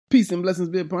Peace and blessings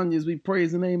be upon you as we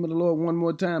praise the name of the Lord one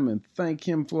more time and thank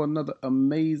Him for another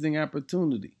amazing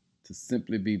opportunity to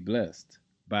simply be blessed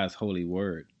by His holy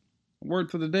word. The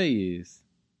word for the day is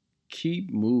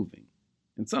keep moving.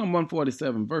 In Psalm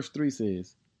 147 verse 3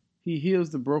 says, He heals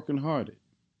the brokenhearted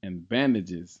and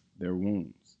bandages their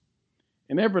wounds.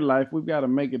 In every life, we've got to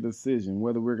make a decision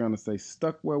whether we're going to stay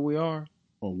stuck where we are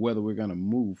or whether we're going to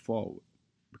move forward.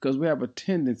 Because we have a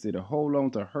tendency to hold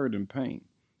on to hurt and pain.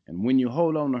 And when you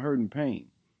hold on to hurt and pain,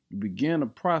 you begin a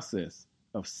process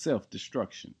of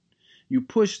self-destruction. You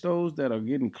push those that are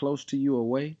getting close to you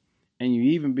away, and you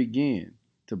even begin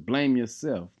to blame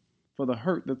yourself for the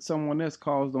hurt that someone else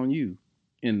caused on you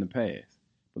in the past.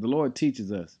 But the Lord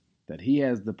teaches us that He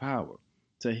has the power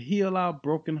to heal our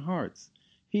broken hearts.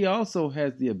 He also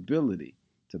has the ability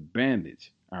to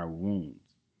bandage our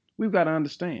wounds. We've got to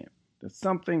understand that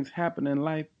some things happen in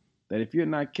life that if you're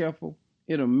not careful,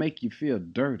 it'll make you feel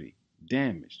dirty,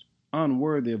 damaged,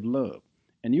 unworthy of love,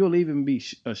 and you'll even be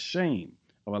ashamed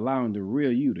of allowing the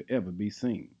real you to ever be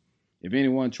seen. If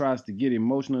anyone tries to get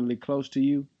emotionally close to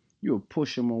you, you'll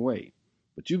push them away.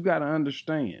 But you've got to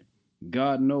understand,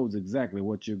 God knows exactly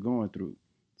what you're going through.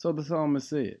 So the psalmist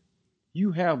said,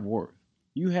 you have worth,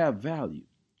 you have value,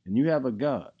 and you have a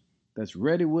God that's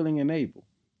ready, willing, and able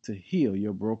to heal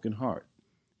your broken heart.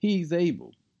 He's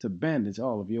able to bandage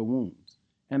all of your wounds.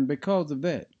 And because of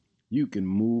that, you can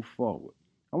move forward.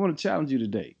 I want to challenge you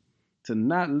today to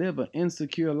not live an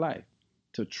insecure life,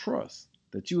 to trust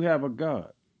that you have a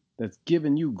God that's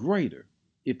given you greater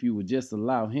if you would just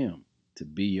allow Him to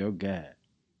be your guide.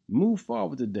 Move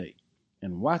forward today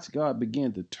and watch God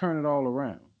begin to turn it all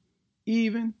around,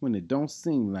 even when it don't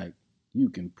seem like you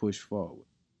can push forward.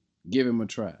 Give Him a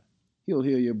try. He'll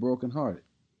heal your brokenhearted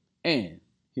and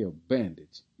He'll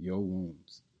bandage your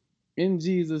wounds. In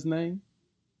Jesus' name,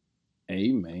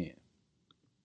 amen.